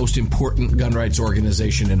to be the most important gun rights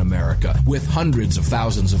organization in America. With hundreds of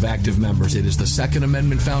thousands of active members, it is the Second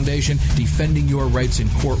Amendment Foundation defending your rights in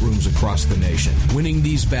courtrooms across the nation. Winning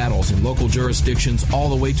these battles in local jurisdictions all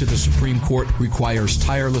the way to the Supreme Court requires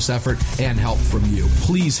tireless effort and help from you.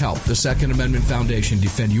 Please help the Second Amendment Foundation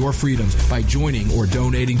defend your freedoms by joining or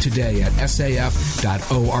donating today at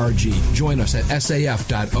saf.org. Join us at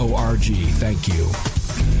saf.org. Thank you.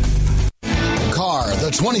 Car, the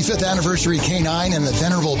 25th anniversary K9 and the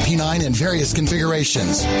venerable P9 in various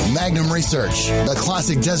configurations. Magnum Research, the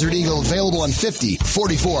classic Desert Eagle available in 50,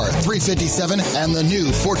 44, 357, and the new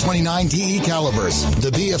 429 DE calibers.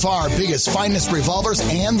 The BFR biggest, finest revolvers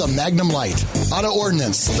and the Magnum Light. Auto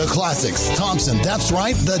Ordnance, the classics. Thompson, that's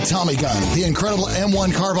right, the Tommy gun, the incredible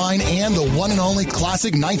M1 carbine, and the one and only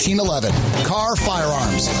classic 1911. Car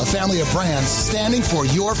Firearms, a family of brands standing for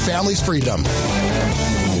your family's freedom.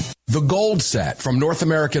 The Gold Set from North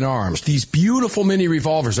American Arms. These beautiful mini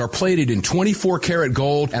revolvers are plated in 24 karat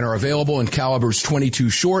gold and are available in calibers 22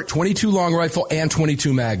 short, 22 long rifle, and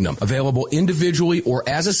 22 Magnum. Available individually or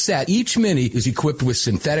as a set, each mini is equipped with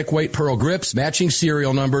synthetic weight pearl grips, matching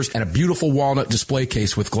serial numbers, and a beautiful walnut display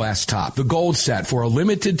case with glass top. The Gold Set for a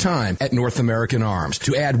limited time at North American Arms.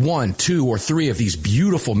 To add 1, 2, or 3 of these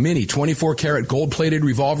beautiful mini 24 karat gold-plated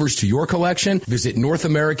revolvers to your collection, visit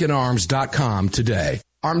NorthAmericanArms.com today.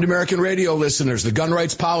 Armed American Radio listeners, the Gun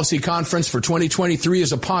Rights Policy Conference for 2023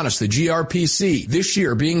 is upon us, the GRPC, this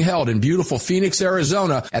year being held in beautiful Phoenix,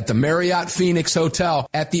 Arizona at the Marriott Phoenix Hotel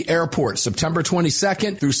at the airport, September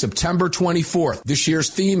 22nd through September 24th. This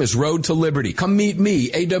year's theme is Road to Liberty. Come meet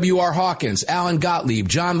me, A.W.R. Hawkins, Alan Gottlieb,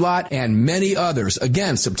 John Lott, and many others.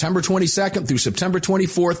 Again, September 22nd through September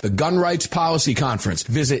 24th, the Gun Rights Policy Conference.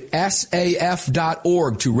 Visit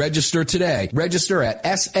saf.org to register today. Register at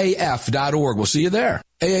saf.org. We'll see you there.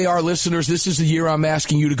 AAR listeners, this is the year I'm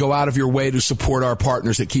asking you to go out of your way to support our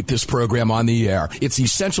partners that keep this program on the air. It's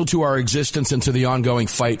essential to our existence and to the ongoing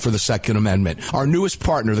fight for the Second Amendment. Our newest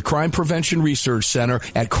partner, the Crime Prevention Research Center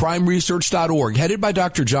at crimeresearch.org, headed by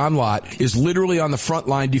Dr. John Lott, is literally on the front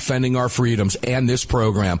line defending our freedoms and this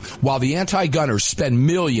program. While the anti-gunners spend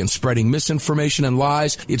millions spreading misinformation and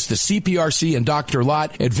lies, it's the CPRC and Dr.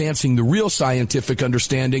 Lott advancing the real scientific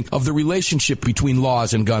understanding of the relationship between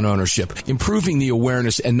laws and gun ownership, improving the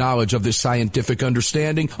awareness and knowledge of this scientific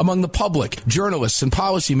understanding among the public, journalists, and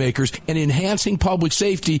policymakers, and enhancing public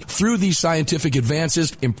safety through these scientific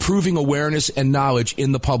advances, improving awareness and knowledge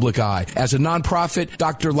in the public eye. As a nonprofit,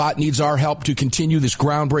 Dr. Lott needs our help to continue this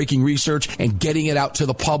groundbreaking research and getting it out to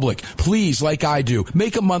the public. Please, like I do,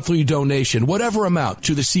 make a monthly donation, whatever amount,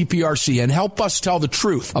 to the CPRC and help us tell the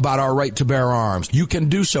truth about our right to bear arms. You can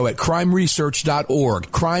do so at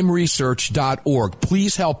crimeresearch.org. crimeresearch.org.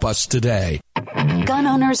 Please help us today. Gun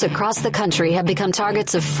owners across the country have become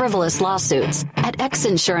targets of frivolous lawsuits. At X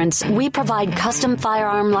Insurance, we provide custom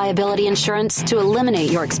firearm liability insurance to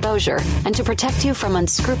eliminate your exposure and to protect you from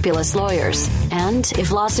unscrupulous lawyers. And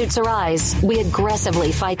if lawsuits arise, we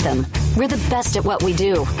aggressively fight them. We're the best at what we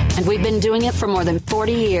do, and we've been doing it for more than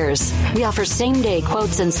 40 years. We offer same-day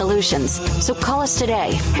quotes and solutions. So call us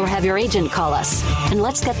today or have your agent call us, and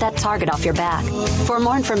let's get that target off your back. For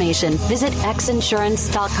more information, visit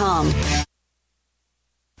xinsurance.com.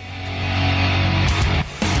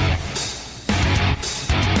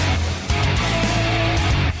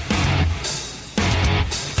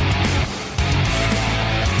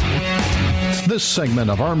 This segment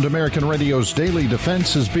of Armed American Radio's Daily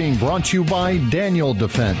Defense is being brought to you by Daniel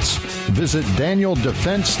Defense. Visit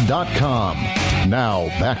DanielDefense.com. Now,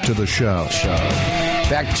 back to the show.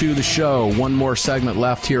 Back to the show. One more segment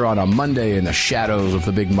left here on a Monday in the shadows of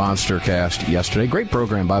the big Monster Cast yesterday. Great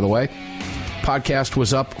program, by the way. Podcast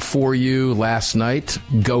was up for you last night.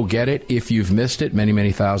 Go get it if you've missed it. Many,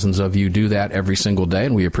 many thousands of you do that every single day,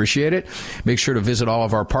 and we appreciate it. Make sure to visit all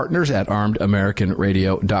of our partners at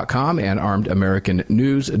armedamericanradio.com and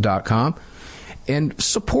armedamericannews.com and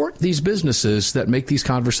support these businesses that make these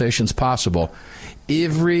conversations possible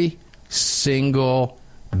every single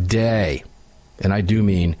day. And I do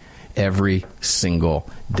mean every single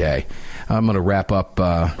day. I'm going to wrap up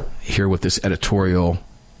here with this editorial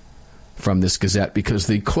from this Gazette, because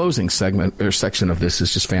the closing segment or section of this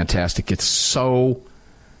is just fantastic. It's so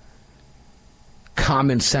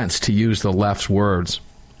common sense, to use the left's words,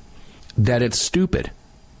 that it's stupid.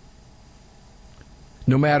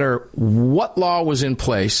 No matter what law was in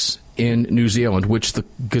place in New Zealand, which the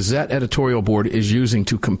Gazette editorial board is using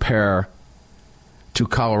to compare to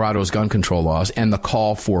Colorado's gun control laws and the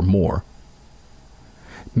call for more.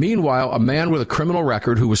 Meanwhile, a man with a criminal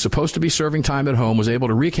record who was supposed to be serving time at home was able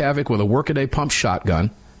to wreak havoc with a workaday pump shotgun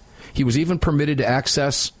He was even permitted to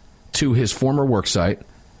access to his former work site.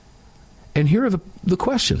 And here are the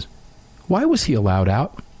questions. Why was he allowed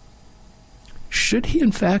out? Should he,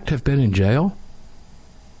 in fact, have been in jail?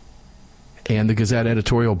 And the Gazette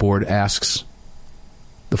editorial board asks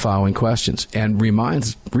the following questions and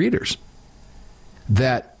reminds readers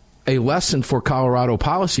that a lesson for Colorado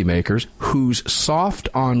policymakers whose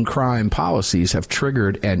soft-on-crime policies have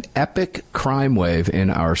triggered an epic crime wave in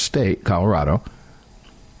our state, Colorado.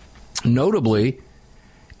 Notably,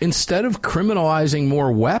 instead of criminalizing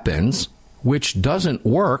more weapons, which doesn't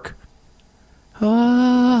work,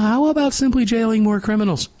 how about simply jailing more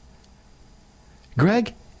criminals?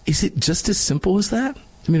 Greg, is it just as simple as that?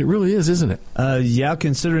 I mean, it really is, isn't it? Yeah,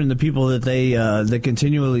 considering the people that they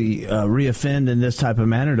continually reoffend in this type of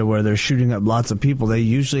manner to where they're shooting up lots of people, they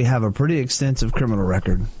usually have a pretty extensive criminal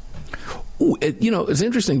record. It's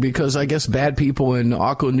interesting because I guess bad people in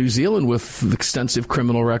Auckland, New Zealand with extensive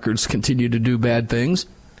criminal records continue to do bad things.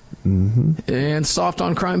 Mm-hmm. And soft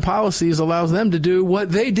on crime policies allows them to do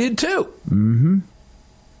what they did too. Mm-hmm.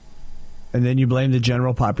 And then you blame the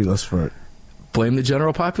general populace for it. Blame the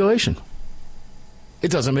general population. It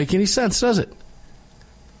doesn't make any sense, does it?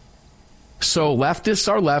 So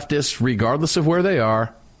leftists are leftists, regardless of where they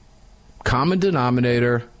are. Common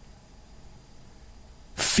denominator.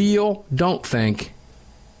 Feel, don't think.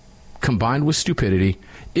 Combined with stupidity.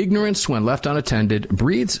 Ignorance, when left unattended,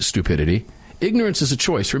 breeds stupidity. Ignorance is a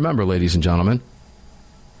choice, remember, ladies and gentlemen.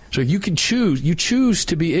 So you can choose. You choose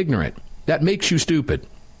to be ignorant. That makes you stupid.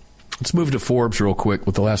 Let's move to Forbes real quick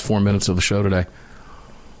with the last 4 minutes of the show today.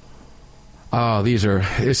 Oh, this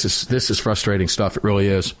is frustrating stuff. It really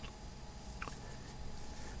is.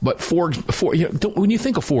 But Forbes, when you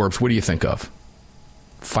think of Forbes, what do you think of?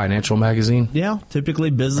 Financial magazine? Yeah, typically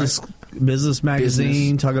business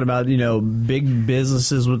magazine, talking about, big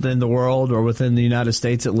businesses within the world or within the United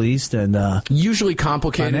States at least. And usually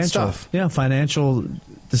complicated stuff. Yeah, financial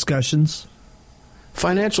discussions.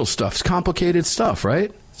 Financial stuff's complicated stuff,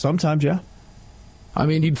 right? Sometimes, yeah. I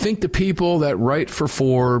mean, you'd think the people that write for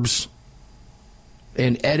Forbes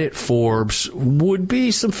and edit Forbes would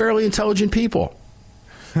be some fairly intelligent people.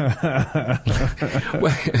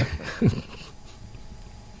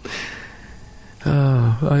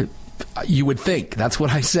 You would think. That's what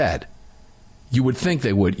I said. You would think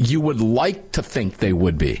they would. You would like to think they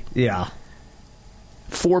would be. Yeah.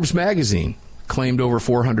 Forbes magazine claimed over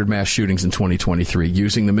 400 mass shootings in 2023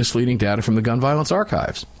 using the misleading data from the gun violence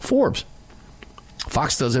archives. Forbes.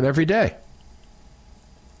 Fox does it every day.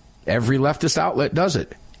 Every leftist outlet does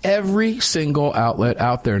it. Every single outlet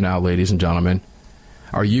out there now, ladies and gentlemen,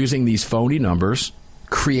 are using these phony numbers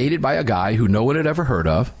created by a guy who no one had ever heard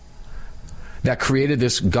of, that created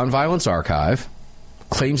this gun violence archive,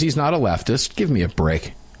 claims he's not a leftist. Give me a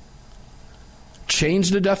break.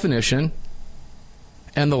 Changed the definition,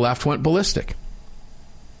 and the left went ballistic.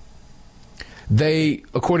 They,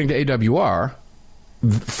 according to AWR,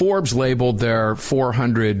 Forbes labeled their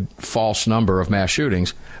 400 false number of mass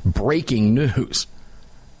shootings breaking news.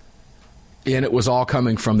 And it was all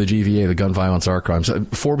coming from the GVA, the gun violence archives.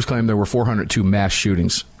 Forbes claimed there were 402 mass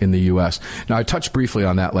shootings in the U.S. Now, I touched briefly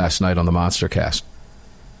on that last night on the Monster Cast.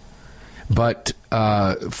 But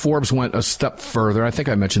Forbes went a step further. I think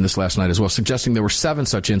I mentioned this last night as well, suggesting there were 7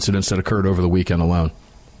 such incidents that occurred over the weekend alone.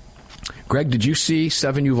 Greg, did you see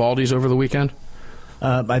 7 Uvaldes over the weekend?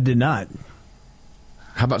 I did not.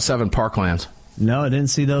 How about 7 Parklands? No, I didn't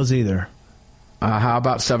see those either. How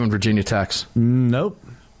about 7 Virginia Techs? Nope.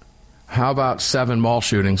 How about 7 mall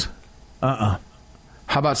shootings? How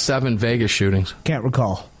about 7 Vegas shootings? Can't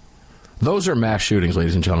recall. Those are mass shootings,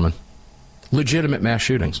 ladies and gentlemen. Legitimate mass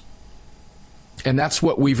shootings. And that's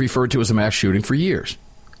what we've referred to as a mass shooting for years.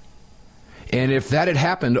 And if that had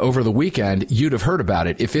happened over the weekend, you'd have heard about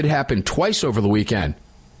it. If it happened twice over the weekend,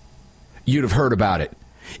 you'd have heard about it.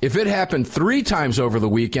 If it happened 3 times over the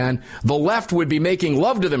weekend, the left would be making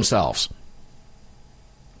love to themselves.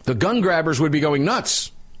 The gun grabbers would be going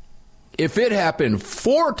nuts. If it happened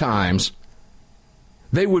 4 times,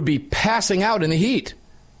 they would be passing out in the heat.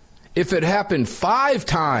 If it happened 5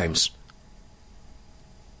 times,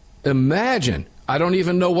 imagine. I don't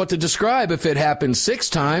even know what to describe if it happened 6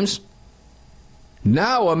 times.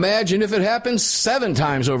 Now imagine if it happened 7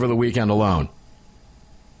 times over the weekend alone.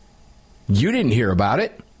 You didn't hear about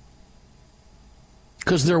it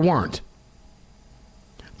because there weren't.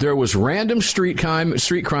 There was random street crime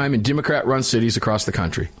in Democrat-run cities across the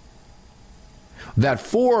country that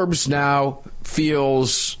Forbes now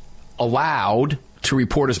feels allowed to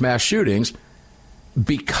report as mass shootings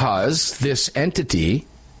because this entity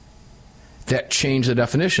that changed the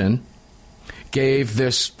definition gave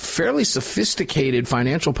this fairly sophisticated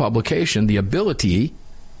financial publication the ability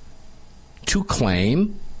to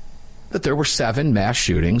claim that there were 7 mass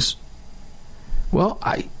shootings. Well,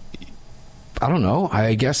 I don't know.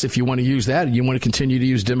 I guess if you want to use that, you want to continue to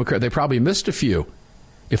use Democrat. They probably missed a few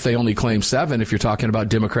if they only claim 7, if you're talking about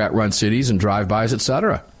Democrat-run cities and drive-bys,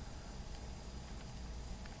 etc.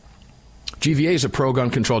 GVA is a pro-gun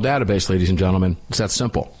control database, ladies and gentlemen. It's that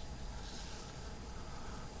simple.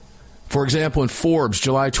 For example, in Forbes,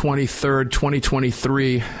 July 23rd,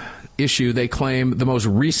 2023 issue, they claim the most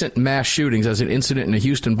recent mass shootings as an incident in a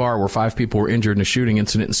Houston bar where 5 people were injured in a shooting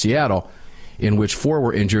incident in Seattle, in which 4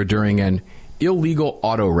 were injured during an illegal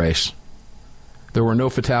auto race. There were no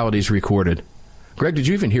fatalities recorded. Greg, did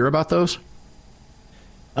you even hear about those?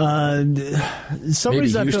 Maybe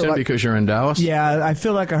Houston, because you're in Dallas? Yeah, I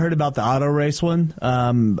feel like I heard about the auto race one.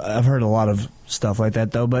 I've heard a lot of stuff like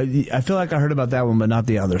that, though, but I feel like I heard about that one, but not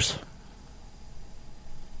the others.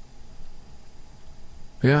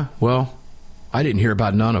 Yeah, well, I didn't hear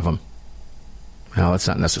about none of them. Well, that's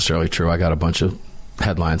not necessarily true. I got a bunch of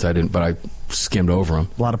headlines but I skimmed over them.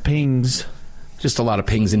 A lot of pings. Just a lot of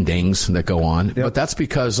pings and dings that go on. Yep. But that's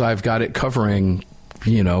because I've got it covering,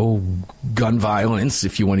 gun violence,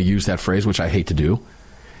 if you want to use that phrase, which I hate to do.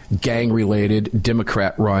 Gang-related,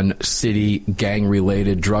 Democrat-run city,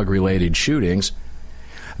 gang-related, drug-related shootings.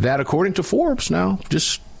 That, according to Forbes now,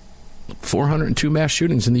 just 402 mass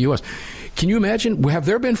shootings in the U.S. Can you imagine? Have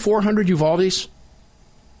there been 400 Uvaldes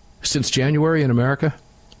since January in America?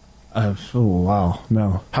 Oh, wow.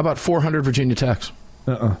 No. How about 400 Virginia Techs?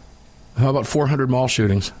 How about 400 mall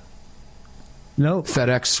shootings? No.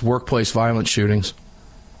 FedEx workplace violence shootings?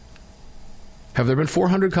 Have there been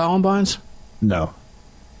 400 Columbines? No.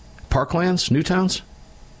 Parklands? Newtowns?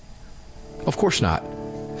 Of course not.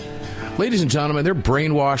 Ladies and gentlemen, they're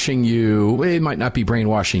brainwashing you. They might not be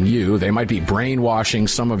brainwashing you. They might be brainwashing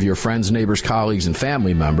some of your friends, neighbors, colleagues, and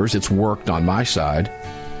family members. It's worked on my side.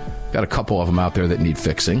 Got a couple of them out there that need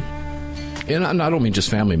fixing. And I don't mean just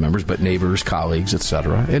family members, but neighbors, colleagues,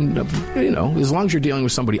 etc. And, as long as you're dealing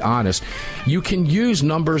with somebody honest, you can use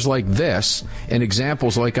numbers like this and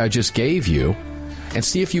examples like I just gave you and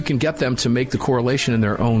see if you can get them to make the correlation in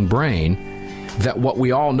their own brain that what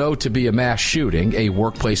we all know to be a mass shooting, a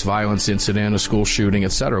workplace violence incident, a school shooting,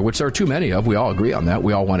 etc., which there are too many of. We all agree on that.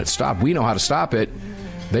 We all want it stopped. We know how to stop it.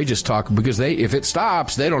 They just talk because if it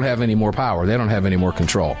stops, they don't have any more power. They don't have any more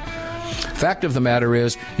control. Fact of the matter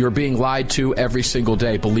is, you're being lied to every single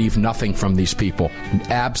day. Believe nothing from these people.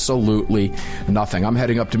 Absolutely nothing. I'm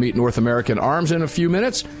heading up to meet North American Arms in a few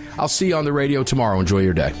minutes. I'll see you on the radio tomorrow. Enjoy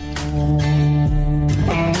your day.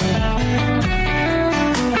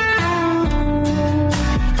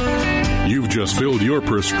 You've just filled your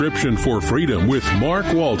prescription for freedom with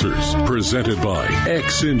Mark Walters, presented by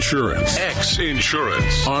X Insurance. X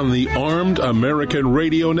Insurance on the Armed American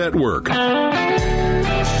Radio Network.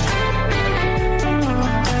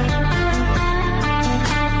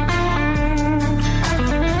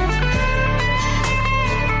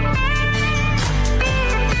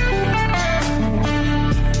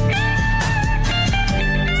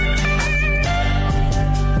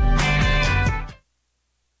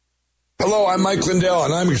 Hello, I'm Mike Lindell,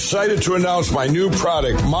 and I'm excited to announce my new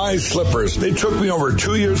product, My Slippers. They took me over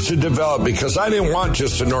 2 years to develop because I didn't want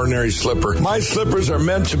just an ordinary slipper. My slippers are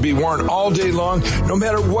meant to be worn all day long, no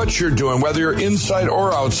matter what you're doing, whether you're inside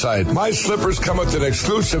or outside. My slippers come with an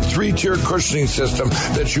exclusive 3-tier cushioning system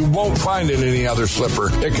that you won't find in any other slipper.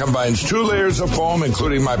 It combines 2 layers of foam,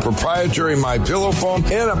 including my proprietary My Pillow foam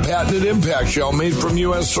and a patented impact shell made from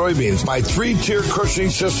U.S. soybeans. My 3-tier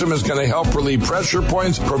cushioning system is going to help relieve pressure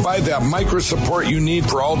points, provide that micro support you need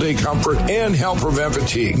for all-day comfort, and help prevent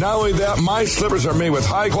fatigue. Not only that, my slippers are made with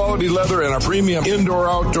high-quality leather and a premium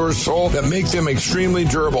indoor-outdoor sole that make them extremely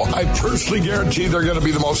durable. I personally guarantee they're going to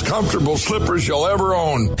be the most comfortable slippers you'll ever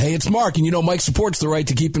own. Hey, it's Mark, and Mike supports the right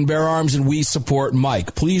to keep and bear arms, and we support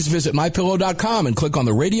Mike. Please visit MyPillow.com and click on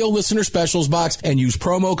the radio listener specials box and use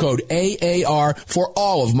promo code AAR for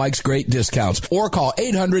all of Mike's great discounts. Or call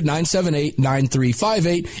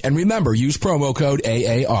 800-978-9358, and remember, use promo code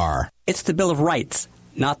AAR. It's the Bill of Rights,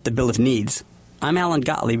 not the Bill of Needs. I'm Alan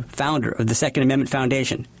Gottlieb, founder of the Second Amendment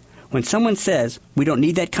Foundation. When someone says we don't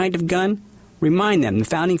need that kind of gun, remind them the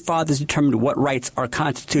Founding Fathers determined what rights our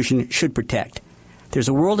Constitution should protect. There's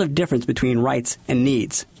a world of difference between rights and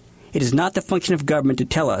needs. It is not the function of government to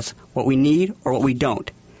tell us what we need or what we don't.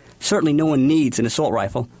 Certainly no one needs an assault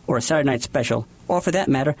rifle or a Saturday Night Special, or for that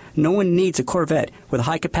matter, no one needs a Corvette with a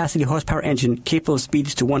high-capacity horsepower engine capable of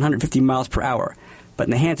speeds to 150 miles per hour. But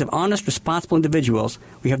in the hands of honest, responsible individuals,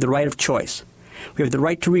 we have the right of choice. We have the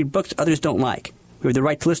right to read books others don't like. We have the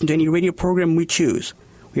right to listen to any radio program we choose.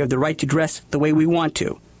 We have the right to dress the way we want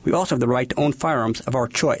to. We also have the right to own firearms of our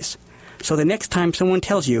choice. So the next time someone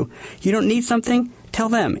tells you you don't need something, tell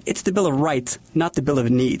them it's the Bill of Rights, not the Bill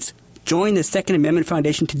of Needs. Join the Second Amendment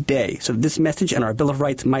Foundation today so that this message and our Bill of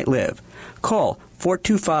Rights might live. Call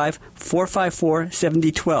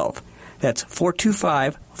 425-454-7012. That's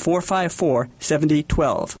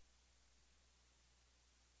 425-454-7012.